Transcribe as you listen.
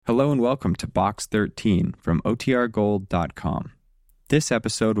Hello and welcome to Box 13 from OTRGold.com. This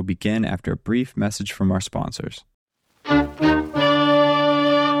episode will begin after a brief message from our sponsors.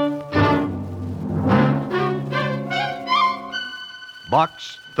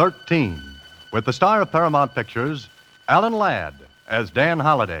 Box 13, with the star of Paramount Pictures, Alan Ladd, as Dan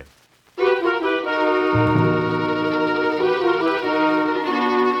Holliday.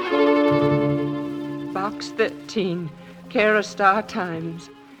 Box 13, care of Star Times.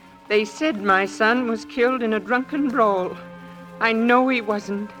 They said my son was killed in a drunken brawl. I know he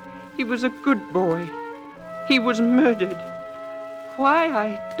wasn't. He was a good boy. He was murdered. Why,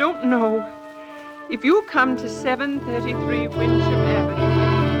 I don't know. If you come to 733 Winship Avenue...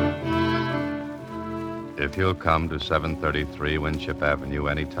 If you'll come to 733 Winship Avenue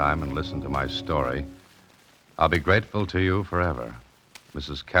anytime and listen to my story, I'll be grateful to you forever.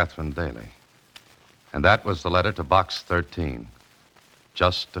 Mrs. Catherine Daly. And that was the letter to Box 13.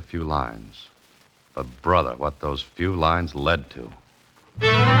 Just a few lines. But, brother, what those few lines led to.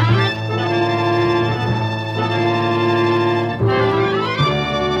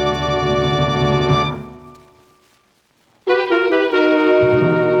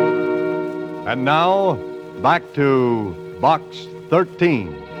 And now, back to Box 13.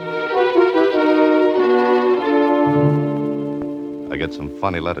 I get some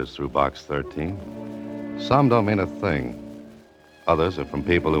funny letters through Box 13. Some don't mean a thing. Others are from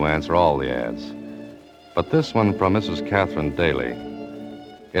people who answer all the ads. But this one from Mrs. Catherine Daly,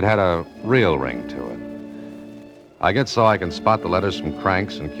 it had a real ring to it. I get so I can spot the letters from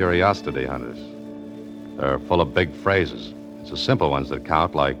cranks and curiosity hunters. They're full of big phrases. It's the simple ones that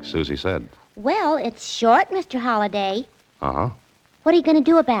count, like Susie said. Well, it's short, Mr. Holliday. Uh-huh. What are you going to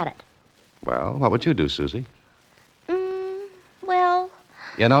do about it? Well, what would you do, Susie? Well...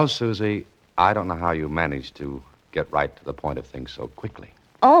 You know, Susie, I don't know how you manage to get right to the point of things so quickly.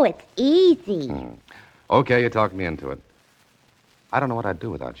 Oh, it's easy. Okay, you talked me into it. I don't know what I'd do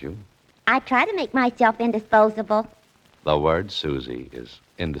without you. I try to make myself indisposable. The word, Susie, is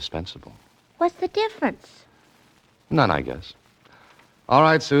indispensable. What's the difference? None, I guess. All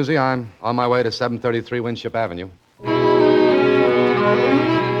right, Susie, I'm on my way to 733 Winship Avenue.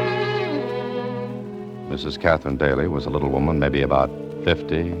 Mrs. Catherine Daly was a little woman, maybe about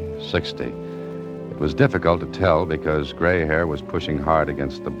 50, 60. It was difficult to tell because gray hair was pushing hard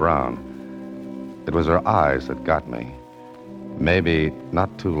against the brown. It was her eyes that got me. Maybe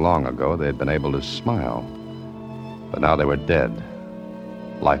not too long ago they'd been able to smile. But now they were dead,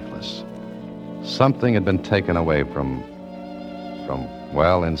 lifeless. Something had been taken away from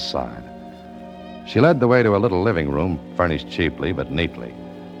well, inside. She led the way to a little living room, furnished cheaply but neatly.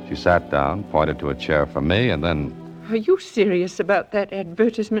 She sat down, pointed to a chair for me, and then... Are you serious about that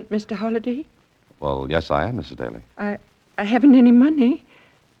advertisement, Mr. Holliday? Well, yes, I am, Mrs. Daly. I haven't any money.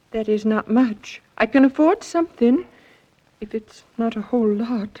 That is, not much. I can afford something, if it's not a whole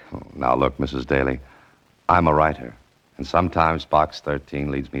lot. Oh, now, look, Mrs. Daly, I'm a writer, and sometimes Box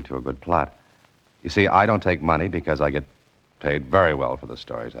 13 leads me to a good plot. You see, I don't take money because I get paid very well for the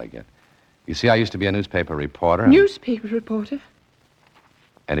stories I get. You see, I used to be a newspaper reporter. Newspaper reporter?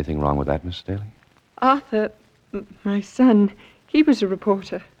 Anything wrong with that, Mrs. Daly? Arthur, my son, he was a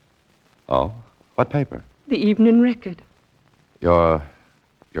reporter. Oh? What paper? The Evening Record. Your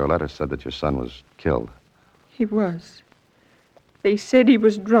letter said that your son was killed. He was. They said he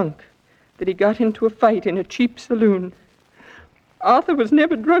was drunk, that he got into a fight in a cheap saloon. Arthur was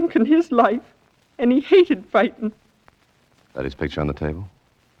never drunk in his life, and he hated fighting. That his picture on the table?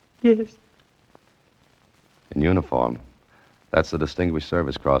 Yes. In uniform. That's the Distinguished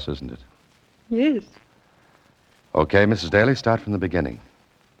Service Cross, isn't it? Yes. Okay, Mrs. Daly, start from the beginning.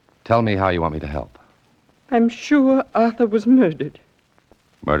 Tell me how you want me to help. I'm sure Arthur was murdered.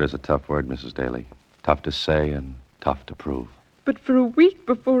 Murder's a tough word, Mrs. Daly. Tough to say and tough to prove. But for a week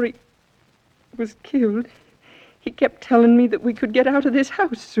before he was killed, he kept telling me that we could get out of this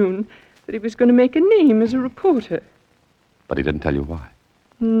house soon, that he was going to make a name as a reporter. But he didn't tell you why?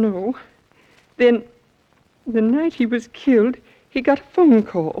 No. Then, the night he was killed, he got a phone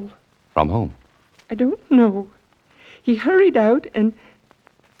call. From whom? I don't know. He hurried out, and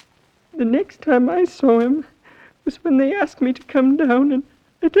the next time I saw him was when they asked me to come down and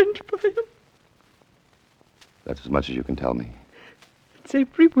identify him. That's as much as you can tell me. It's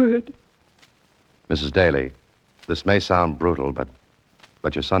every word. Mrs. Daly, this may sound brutal, but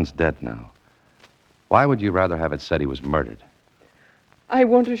your son's dead now. Why would you rather have it said he was murdered? I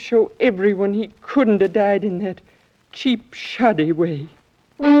want to show everyone he couldn't have died in that cheap, shoddy way.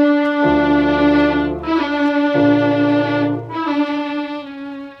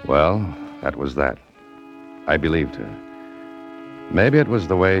 Well, that was that. I believed her. Maybe it was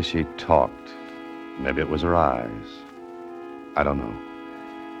the way she talked. Maybe it was her eyes. I don't know.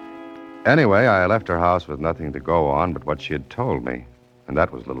 Anyway, I left her house with nothing to go on but what she had told me, and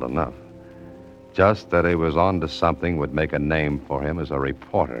that was little enough. Just that he was on to something would make a name for him as a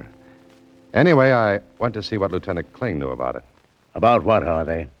reporter. Anyway, I went to see what Lieutenant Kling knew about it. About what,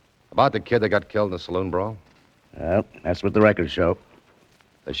 Holiday? About the kid that got killed in the saloon brawl? Well, that's what the records show.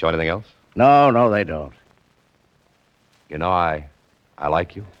 They show anything else? No, they don't. You know, I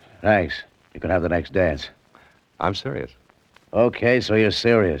like you. Thanks. You can have the next dance. I'm serious. Okay, so you're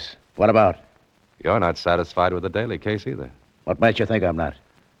serious. What about? You're not satisfied with the Daly case either. What makes you think I'm not?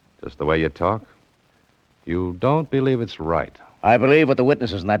 Just the way you talk. You don't believe it's right. I believe what the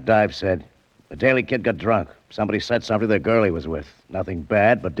witnesses in that dive said. The Daly kid got drunk. Somebody said something to the girl he was with. Nothing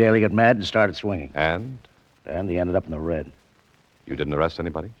bad, but Daly got mad and started swinging. And? And he ended up in the red. You didn't arrest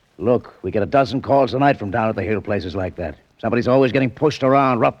anybody? Look, we get a dozen calls a night from down at the Hill places like that. Somebody's always getting pushed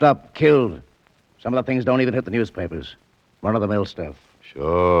around, roughed up, killed. Some of the things don't even hit the newspapers. Run-of-the-mill stuff.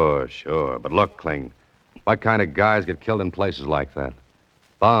 Sure. But look, Kling, what kind of guys get killed in places like that?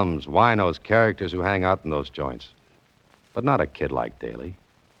 Bums, winos, characters who hang out in those joints. But not a kid like Daly.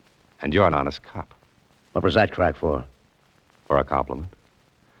 And you're an honest cop. What was that crack for? For a compliment.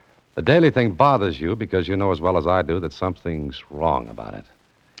 The Daly thing bothers you because you know as well as I do that something's wrong about it.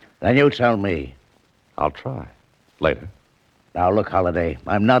 Then you tell me. I'll try. Later. Now, look, Holiday,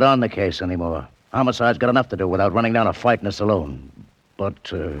 I'm not on the case anymore. Homicide's got enough to do without running down a fight in a saloon.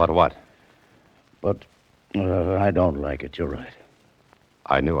 But, But what? I don't like it. You're right.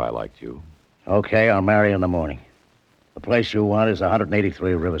 I knew I liked you. Okay, I'll marry you in the morning. The place you want is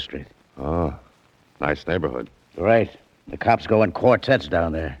 183 River Street. Oh, nice neighborhood. Right. The cops go in quartets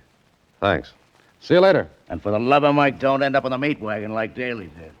down there. Thanks. See you later. And for the love of Mike, don't end up in the meat wagon like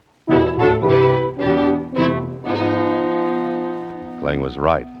Daly did. Kling was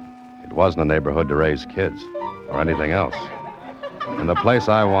right. It wasn't a neighborhood to raise kids or anything else. And the place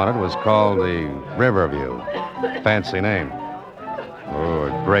I wanted was called the Riverview. Fancy name. Oh,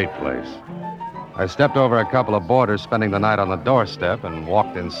 a great place. I stepped over a couple of boarders spending the night on the doorstep and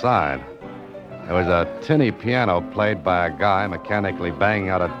walked inside. There was a tinny piano played by a guy mechanically banging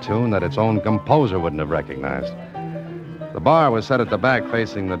out a tune that its own composer wouldn't have recognized. The bar was set at the back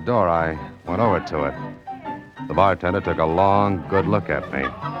facing the door. I went over to it. The bartender took a long, good look at me.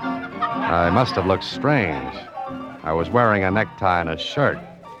 I must have looked strange. I was wearing a necktie and a shirt.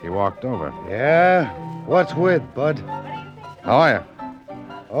 He walked over. Yeah? What's with, bud? How are you?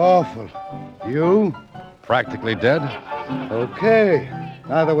 Awful. You? Practically dead? Okay.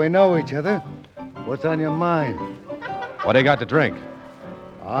 Now that we know each other, what's on your mind? What do you got to drink?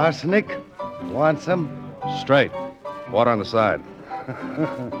 Arsenic? Want some? Straight. Water on the side.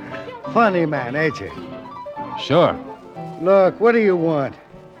 Funny man, ain't you? Sure. Look, what do you want?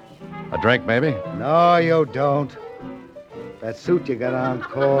 A drink, maybe? No, you don't. That suit you got on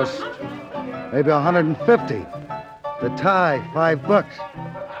cost maybe 150. The tie,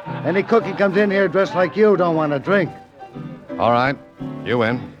 $5. Any cookie comes in here dressed like you don't want a drink. All right. You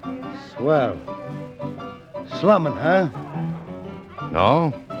win. Swell. Slumming, huh?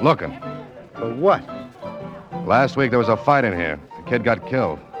 No? Looking. For what? Last week there was a fight in here. The kid got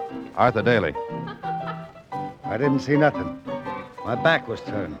killed. Arthur Daly. I didn't see nothing. My back was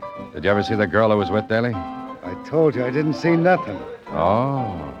turned. Did you ever see the girl who was with Daly? I told you I didn't see nothing.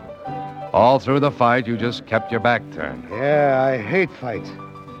 Oh. All through the fight, you just kept your back turned. Yeah, I hate fights.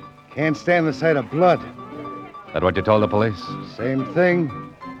 Can't stand the sight of blood. That what you told the police? Same thing.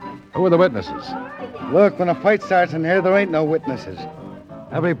 Who were the witnesses? Look, when a fight starts in here, there ain't no witnesses.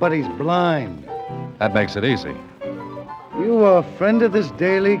 Everybody's blind. That makes it easy. You a friend of this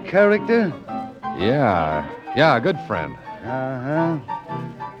Daly character? Yeah, a good friend. Uh-huh.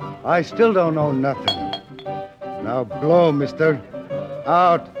 I still don't know nothing. Now blow, mister.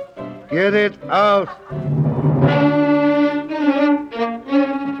 Out. Get it out.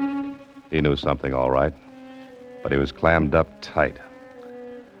 He knew something, all right, but he was clammed up tight.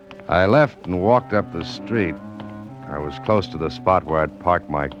 I left and walked up the street. I was close to the spot where I'd parked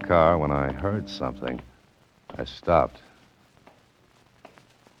my car when I heard something. I stopped.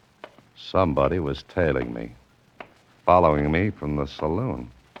 Somebody was tailing me, following me from the saloon.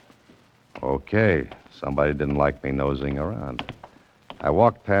 Okay, somebody didn't like me nosing around. I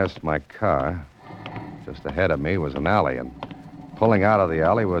walked past my car. Just ahead of me was an alley, and pulling out of the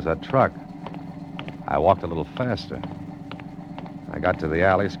alley was a truck. I walked a little faster. I got to the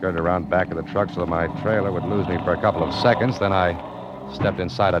alley, skirted around back of the truck so that my trailer would lose me for a couple of seconds. Then I stepped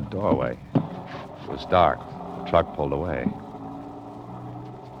inside a doorway. It was dark. The truck pulled away.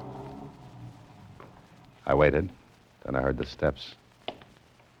 I waited. Then I heard the steps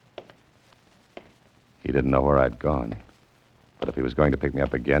He didn't know where I'd gone. But if he was going to pick me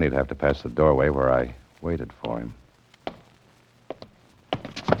up again, he'd have to pass the doorway where I waited for him.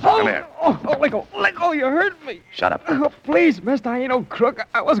 Come here. Oh, let go, you hurt me. Shut up. Oh, please, mister, I ain't no crook.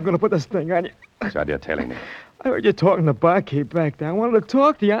 I wasn't going to put this thing on you. What's the idea of tailing me? I heard you talking to barkeep back there. I wanted to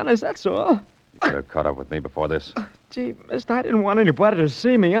talk to you, honest, that's all. You could have caught up with me before this. Gee, mister, I didn't want anybody to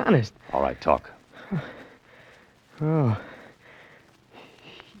see me, honest. All right, talk. Oh.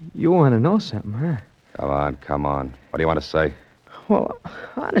 You want to know something, huh? Come on. What do you want to say? Well,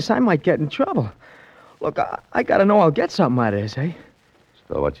 honest, I might get in trouble. Look, I got to know I'll get something out of this, eh?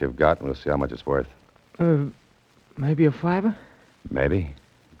 Still what you've got, and we'll see how much it's worth. Maybe a $5? Maybe.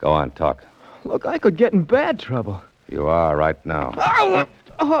 Go on, talk. Look, I could get in bad trouble. You are right now. Oh,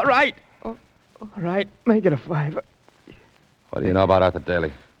 all right. Oh, all right, make it a $5. What do you know about Arthur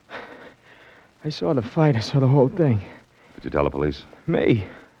Daly? I saw the fight. I saw the whole thing. Did you tell the police? Me?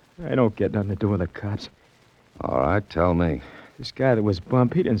 I don't get nothing to do with the cops. All right, tell me. This guy that was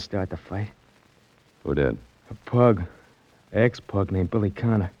bumped, he didn't start the fight. Who did? A pug. Ex-pug named Billy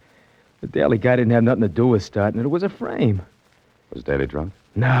Connor. The Daly guy didn't have nothing to do with starting it. It was a frame. Was Daly drunk?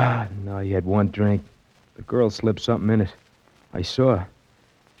 No, he had one drink. The girl slipped something in it. I saw her.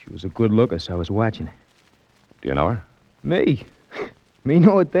 She was a good looker, so I was watching her. Do you know her? Me? Me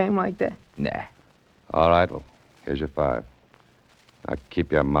know a dame like that? Nah. All right, well, here's your $5. Now,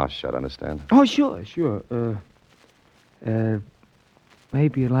 keep your mouth shut, understand? Oh, sure.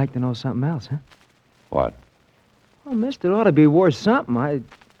 Maybe you'd like to know something else, huh? What? Well, mister, it ought to be worth something.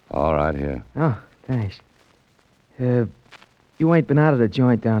 All right, here. Oh, thanks. You ain't been out of the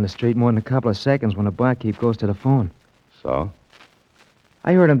joint down the street more than a couple of seconds when the barkeep goes to the phone. So?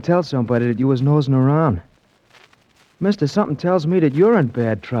 I heard him tell somebody that you was nosing around. Mister, something tells me that you're in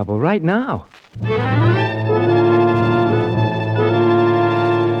bad trouble right now.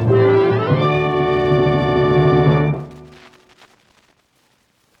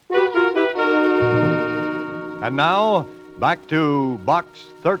 And now, back to Box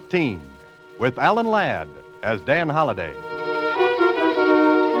 13 with Alan Ladd as Dan Holliday.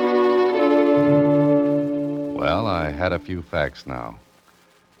 Well, I had a few facts now.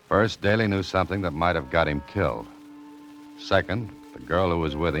 First, Daly knew something that might have got him killed. Second, the girl who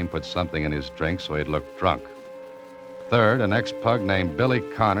was with him put something in his drink so he'd look drunk. Third, an ex-pug named Billy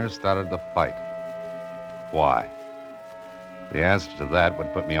Connor started the fight. Why? The answer to that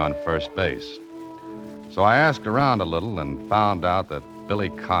would put me on first base. So I asked around a little and found out that Billy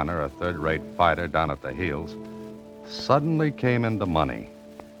Connor, a third-rate fighter down at the Heels, suddenly came into money,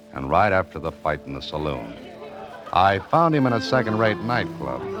 and right after the fight in the saloon. I found him in a second-rate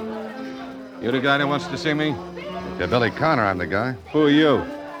nightclub. You the guy that wants to see me? If you're Billy Connor, I'm the guy. Who are you?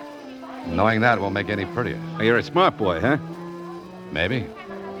 Knowing that won't make it any prettier. Oh, you're a smart boy, huh? Maybe.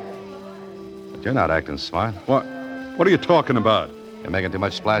 But you're not acting smart. What? What are you talking about? You're making too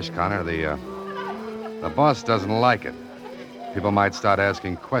much splash, Connor. The boss doesn't like it. People might start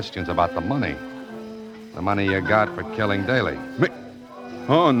asking questions about the money. The money you got for killing Daly. Me?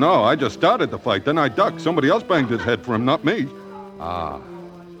 Oh, no, I just started the fight. Then I ducked. Somebody else banged his head for him, not me. Ah,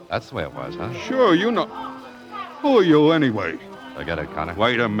 that's the way it was, huh? Sure, you know. Who are you, anyway? Forget it, Connor.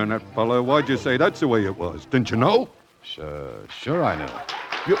 Wait a minute, fella. Why'd you say that's the way it was? Didn't you know? Sure I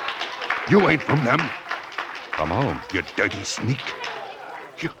knew. You ain't from them. From whom? You dirty sneak.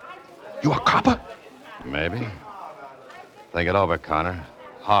 You a copper? Maybe. Think it over, Connor.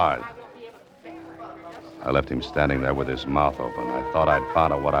 Hard. I left him standing there with his mouth open. I thought I'd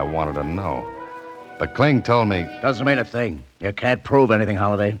found out what I wanted to know. But Kling told me... Doesn't mean a thing. You can't prove anything,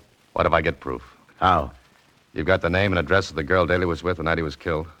 Holliday. What if I get proof? How? You've got the name and address of the girl Daly was with the night he was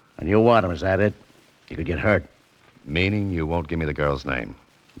killed. And you want him, is that it? You could get hurt. Meaning you won't give me the girl's name.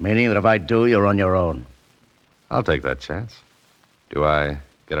 Meaning that if I do, you're on your own. I'll take that chance. Do I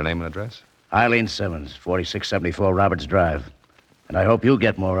get a name and address? Eileen Simmons, 4674 Roberts Drive. And I hope you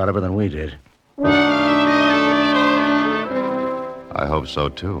get more out of her than we did. I hope so,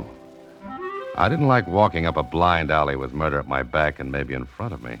 too. I didn't like walking up a blind alley with murder at my back and maybe in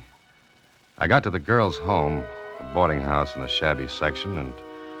front of me. I got to the girl's home, a boarding house in the shabby section, and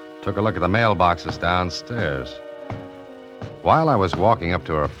took a look at the mailboxes downstairs. While I was walking up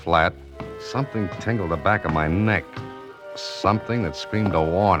to her flat, something tingled the back of my neck. Something that screamed a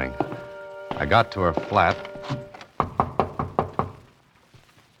warning. I got to her flat.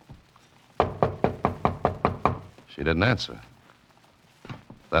 She didn't answer.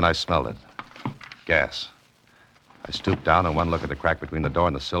 Then I smelled it. Gas. I stooped down, and one look at the crack between the door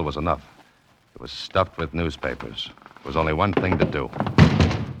and the sill was enough. It was stuffed with newspapers. There was only one thing to do.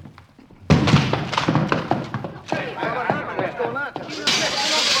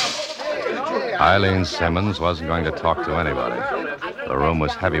 Eileen Simmons wasn't going to talk to anybody. The room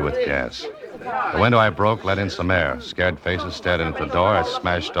was heavy with gas. The window I broke let in some air. Scared faces stared in at the door. I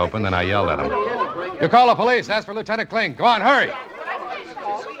smashed open, then I yelled at them. "You call the police. Ask for Lieutenant Kling. Go on, hurry."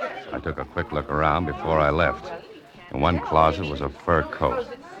 I took a quick look around before I left. In one closet was a fur coat.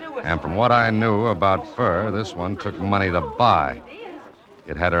 And from what I knew about fur, this one took money to buy.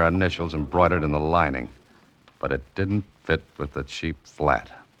 It had her initials embroidered in the lining. But it didn't fit with the cheap flat.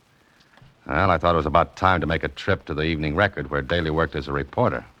 Well, I thought it was about time to make a trip to the Evening Record, where Daly worked as a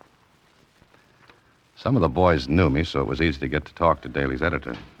reporter. Some of the boys knew me, so it was easy to get to talk to Daly's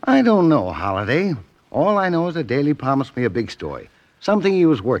editor. I don't know, Holiday. All I know is that Daly promised me a big story. Something he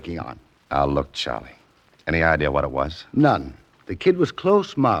was working on. Now, look, Charlie. Any idea what it was? None. The kid was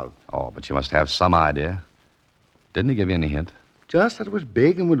close-mouthed. Oh, but you must have some idea. Didn't he give you any hint? Just that it was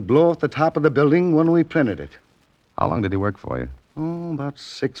big and would blow off the top of the building when we printed it. How long did he work for you? Oh, about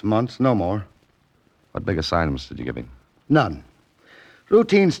 6 months, no more. What big assignments did you give him? None.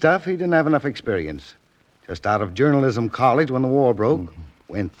 Routine stuff. He didn't have enough experience. Just out of journalism college when the war broke.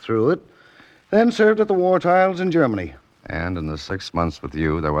 Went through it. Then served at the war trials in Germany. And in the 6 months with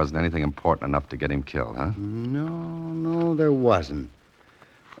you, there wasn't anything important enough to get him killed, huh? No, there wasn't.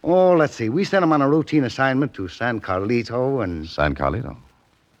 Oh, let's see. We sent him on a routine assignment to San Carlito and... San Carlito?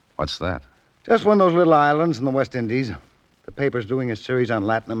 What's that? Just one of those little islands in the West Indies. The paper's doing a series on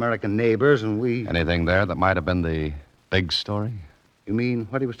Latin American neighbors, and we... Anything there that might have been the big story? You mean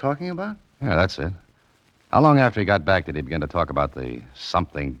what he was talking about? Yeah, that's it. How long after he got back did he begin to talk about the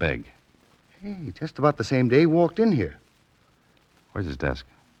something big? Hey, just about the same day he walked in here. Where's his desk?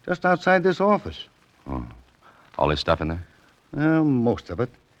 Just outside this office. Oh. All his stuff in there? Most of it.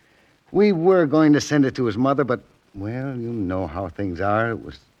 We were going to send it to his mother, but, well, you know how things are. It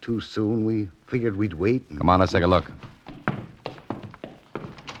was too soon. We figured we'd wait. Come on, let's take a look.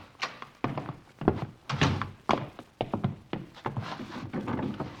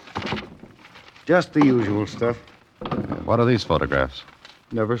 Just the usual stuff. What are these photographs?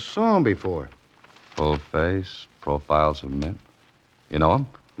 Never saw him before. Full face, profiles of men. You know them?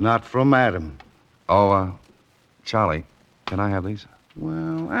 Not from Adam. Oh, Charlie, can I have these?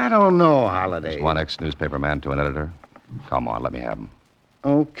 Well, I don't know, Holiday. Just one ex-newspaper man to an editor. Come on, let me have them.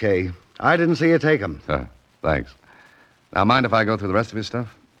 Okay. I didn't see you take them. Thanks. Now, mind if I go through the rest of his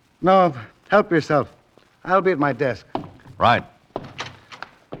stuff? No, help yourself. I'll be at my desk. Right.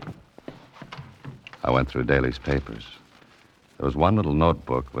 I went through Daly's papers. There was one little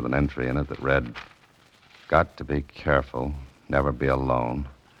notebook with an entry in it that read, "Got to be careful, never be alone.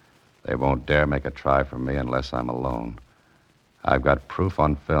 They won't dare make a try for me unless I'm alone. I've got proof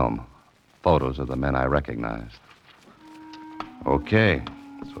on film, photos of the men I recognized." Okay,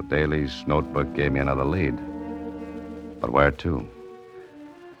 so Daly's notebook gave me another lead. But where to?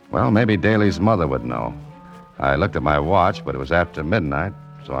 Well, maybe Daly's mother would know. I looked at my watch, but it was after midnight,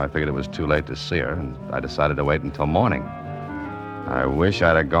 so I figured it was too late to see her, and I decided to wait until morning. I wish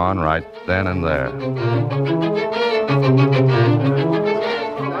I'd have gone right then and there.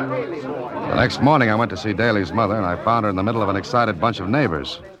 The next morning, I went to see Daly's mother, and I found her in the middle of an excited bunch of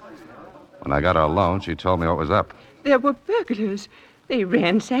neighbors. When I got her alone, she told me what was up. There were burglars. They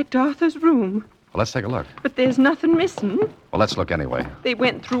ransacked Arthur's room. Well, let's take a look. But there's nothing missing. Well, let's look anyway. They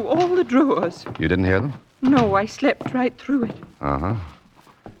went through all the drawers. You didn't hear them? No, I slept right through it. Uh-huh.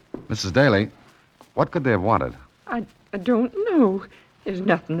 Mrs. Daly, what could they have wanted? I don't know. There's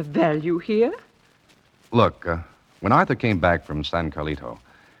nothing of value here. Look, when Arthur came back from San Carlito,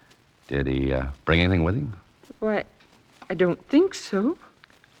 did he bring anything with him? Why, I don't think so.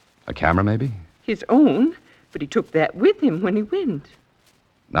 A camera, maybe? His own, but he took that with him when he went.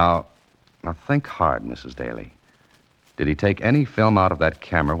 Now think hard, Mrs. Daly. Did he take any film out of that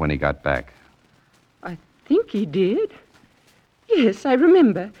camera when he got back? I think he did. Yes, I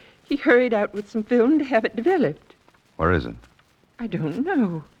remember. He hurried out with some film to have it developed. Where is it? I don't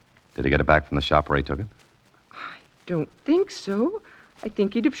know. Did he get it back from the shop where he took it? I don't think so. I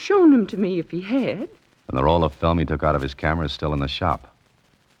think he'd have shown them to me if he had. And the roll of film he took out of his camera is still in the shop.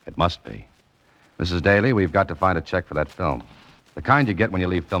 It must be. Mrs. Daly, we've got to find a check for that film. The kind you get when you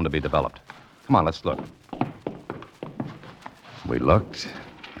leave film to be developed. Come on, let's look. We looked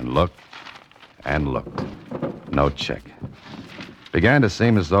and looked and looked. No check. Began to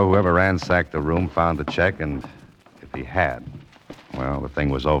seem as though whoever ransacked the room found the check, and if he had, well, the thing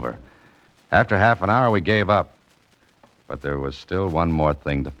was over. After half an hour, we gave up. But there was still one more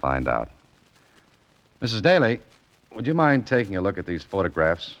thing to find out. Mrs. Daly, would you mind taking a look at these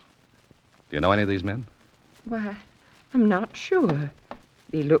photographs? Do you know any of these men? Why, I'm not sure.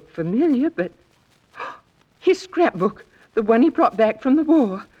 They look familiar, but... His scrapbook, the one he brought back from the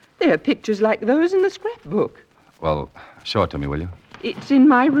war. There are pictures like those in the scrapbook. Well, show it to me, will you? It's in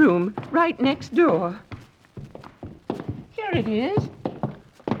my room, right next door. Here it is.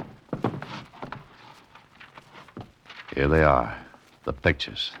 Here they are, the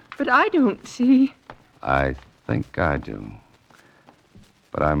pictures. But I don't see. I think I do.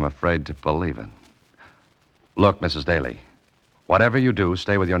 But I'm afraid to believe it. Look, Mrs. Daly, whatever you do,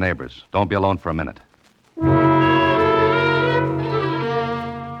 stay with your neighbors. Don't be alone for a minute.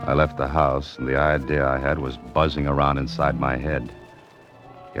 I left the house, and the idea I had was buzzing around inside my head.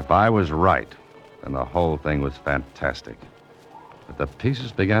 If I was right, then the whole thing was fantastic. But the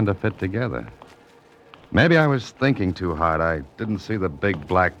pieces began to fit together. Maybe I was thinking too hard. I didn't see the big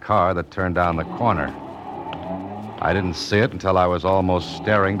black car that turned down the corner. I didn't see it until I was almost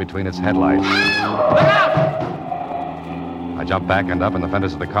staring between its headlights. Look out! I jumped back and up, and the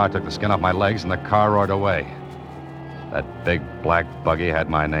fenders of the car took the skin off my legs, and the car roared away. That big black buggy had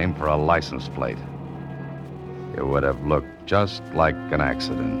my name for a license plate. It would have looked just like an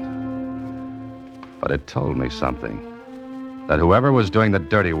accident. But it told me something. That whoever was doing the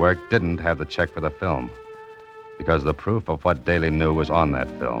dirty work didn't have the check for the film. Because the proof of what Daly knew was on that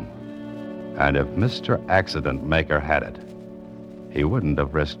film. And if Mr. Accident Maker had it, he wouldn't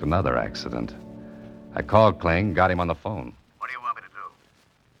have risked another accident. I called Kling, got him on the phone. What do you want me to do?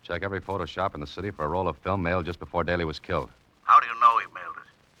 Check every photo shop in the city for a roll of film mailed just before Daly was killed. How do you know he mailed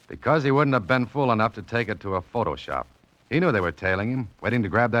it? Because he wouldn't have been fool enough to take it to a photo shop. He knew they were tailing him, waiting to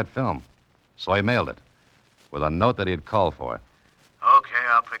grab that film. So he mailed it, with a note that he'd called for. Okay,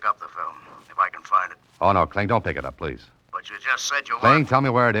 I'll pick up the film, if I can find it. Oh, no, Kling, don't pick it up, please. But you just said you Kling, want... tell me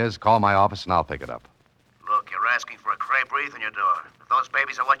where it is, call my office, and I'll pick it up. Look, you're asking for a crepe wreath in your door. If those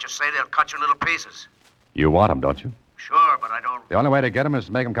babies are what you say, they'll cut you in little pieces. You want them, don't you? Sure, but I don't... The only way to get them is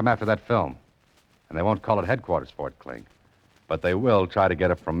to make them come after that film. And they won't call it headquarters for it, Kling. But they will try to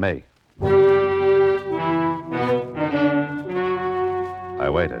get it from me. I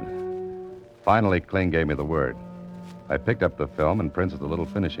waited. Finally, Kling gave me the word. I picked up the film and printed the little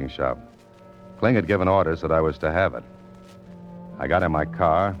finishing shop. Kling had given orders that I was to have it. I got in my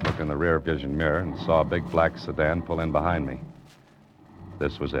car, looked in the rear vision mirror, and saw a big black sedan pull in behind me.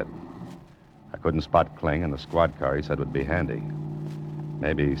 This was it. I couldn't spot Kling, and the squad car he said would be handy.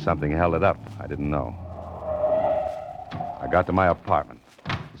 Maybe something held it up. I didn't know. I got to my apartment.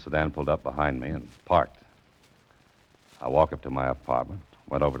 The sedan pulled up behind me and parked. I walked up to my apartment,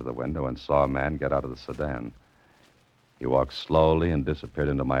 went over to the window, and saw a man get out of the sedan. He walked slowly and disappeared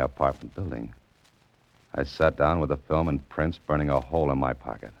into my apartment building. I sat down with the film and prints burning a hole in my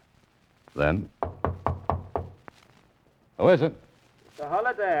pocket. Then... Who is it? Mr.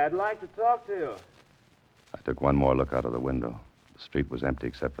 Holliday, I'd like to talk to you. I took one more look out of the window. The street was empty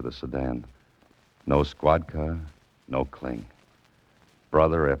except for the sedan. No squad car, no Kling.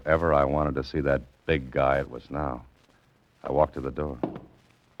 Brother, if ever I wanted to see that big guy, it was now. I walked to the door.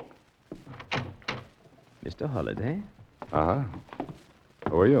 Mr. Holliday? Uh-huh.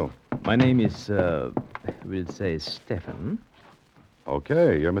 Who are you? My name is, we'll say Stefan.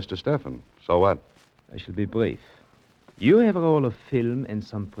 Okay, you're Mr. Stefan. So what? I shall be brief. You have a roll of film and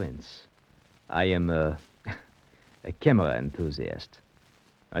some prints. I am a camera enthusiast.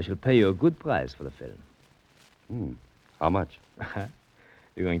 I shall pay you a good price for the film. How much?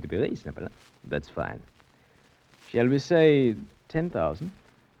 You're going to be reasonable. Huh? That's fine. Shall we say 10,000?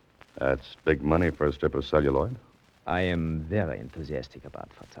 That's big money for a strip of celluloid. I am very enthusiastic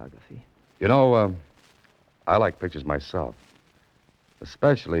about photography. You know, I like pictures myself.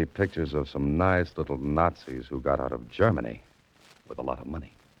 Especially pictures of some nice little Nazis who got out of Germany with a lot of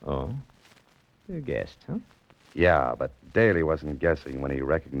money. Oh? You guessed, huh? Yeah, but Daly wasn't guessing when he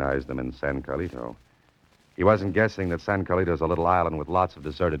recognized them in San Carlito. He wasn't guessing that San Carlito's a little island with lots of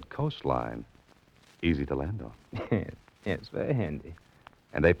deserted coastline. Easy to land on. Yes, very handy.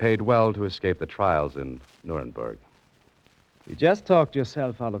 And they paid well to escape the trials in Nuremberg. You just talked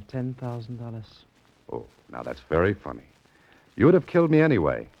yourself out of $10,000. Oh, now that's very funny. You would have killed me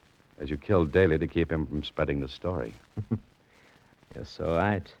anyway, as you killed Daly to keep him from spreading the story. You're so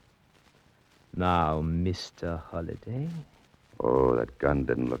right. Now, Mr. Holliday. Oh, that gun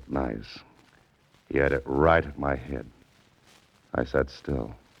didn't look nice. He had it right at my head. I sat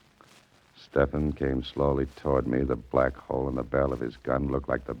still. Stefan came slowly toward me. The black hole in the barrel of his gun looked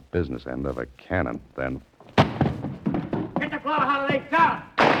like the business end of a cannon. Then... Get the floor, Holliday, down!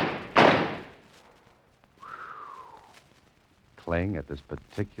 Kling, at this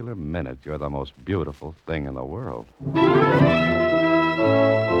particular minute, you're the most beautiful thing in the world.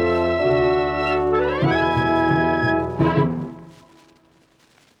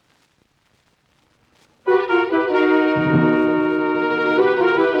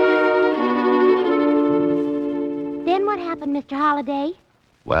 happened, Mr. Holliday?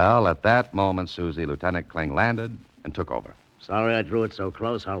 Well, at that moment, Susie, Lieutenant Kling landed and took over. Sorry I drew it so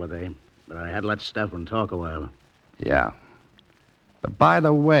close, Holiday, but I had to let Stefan talk a while. Yeah. But by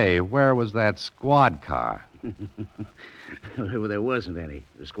the way, where was that squad car? Well, there wasn't any.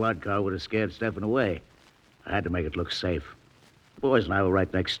 The squad car would have scared Stefan away. I had to make it look safe. The boys and I were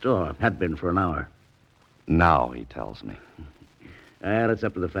right next door. Had been for an hour. Now, he tells me. It's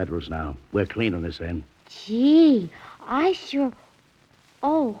up to the Federals now. We're clean on this end. Gee, I sure...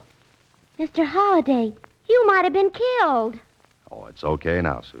 Oh, Mr. Holliday, you might have been killed. Oh, it's okay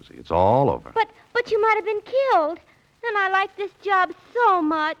now, Susie. It's all over. But you might have been killed. And I like this job so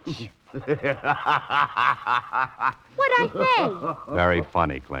much. What'd I say? Very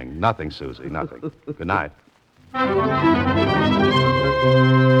funny, Kling. Nothing, Susie, nothing. Good night.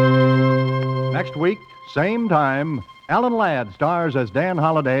 Next week, same time, Alan Ladd stars as Dan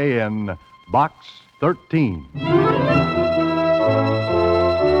Holliday in Box 13.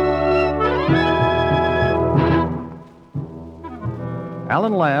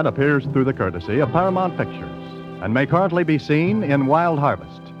 Alan Ladd appears through the courtesy of Paramount Pictures and may currently be seen in Wild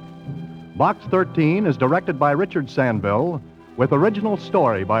Harvest. Box 13 is directed by Richard Sandville with original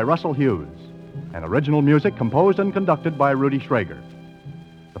story by Russell Hughes and original music composed and conducted by Rudy Schrager.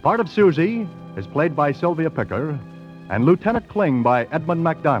 The part of Susie is played by Sylvia Picker and Lieutenant Kling by Edmund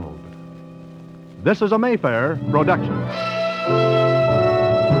MacDonald. This is a Mayfair production.